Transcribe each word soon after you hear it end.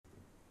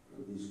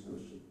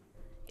discussion.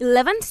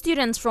 11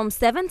 students from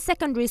 7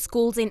 secondary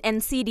schools in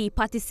NCD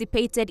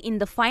participated in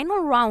the final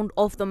round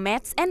of the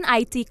Maths and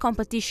IT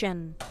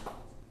competition.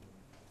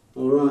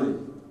 All right,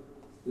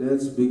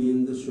 let's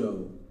begin the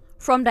show.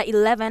 From the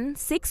 11,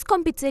 6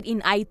 competed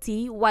in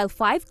IT while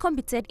 5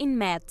 competed in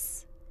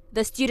Maths.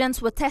 The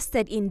students were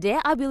tested in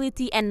their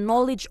ability and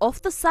knowledge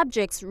of the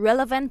subjects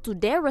relevant to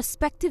their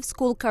respective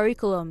school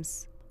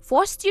curriculums.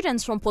 4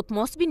 students from Port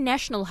Moresby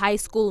National High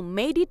School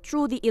made it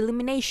through the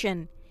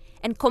elimination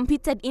and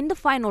competed in the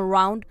final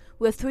round,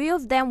 where 3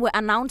 of them were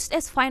announced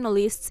as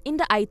finalists in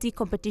the IT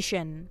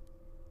competition.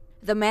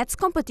 The Maths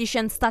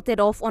competition started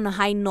off on a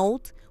high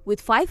note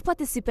with 5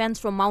 participants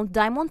from Mount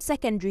Diamond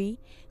Secondary,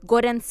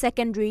 Gordon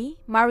Secondary,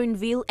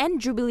 Marineville and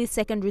Jubilee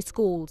Secondary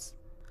Schools.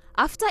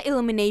 After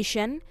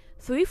elimination,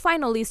 3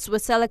 finalists were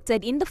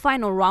selected in the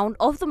final round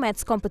of the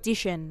Maths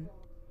competition.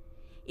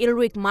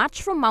 Ilric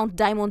March from Mount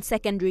Diamond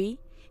Secondary,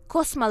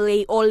 Cosma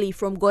Lei Oli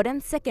from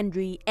Gordon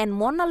Secondary and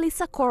Mona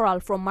Lisa Coral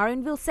from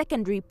Marineville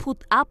Secondary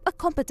put up a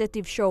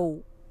competitive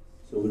show.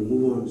 So we'll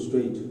move on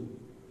straight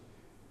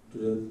to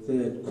the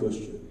third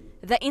question.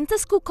 The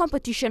inter-school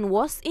competition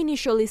was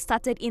initially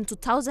started in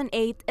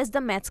 2008 as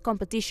the Maths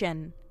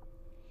competition.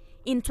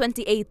 In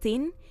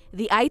 2018,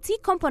 the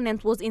IT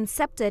component was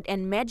incepted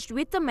and merged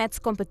with the Maths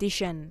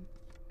competition.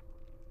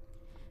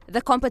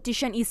 The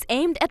competition is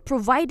aimed at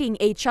providing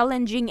a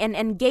challenging and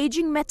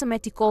engaging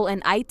mathematical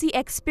and IT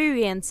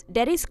experience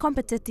that is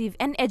competitive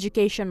and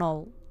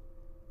educational.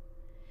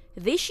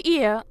 This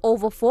year,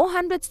 over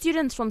 400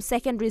 students from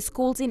secondary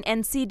schools in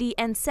NCD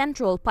and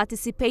Central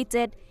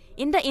participated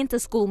in the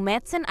inter-school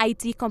Maths and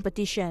IT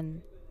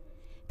competition.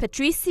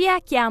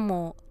 Patricia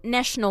Chiamo,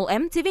 National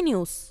Emtv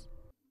News.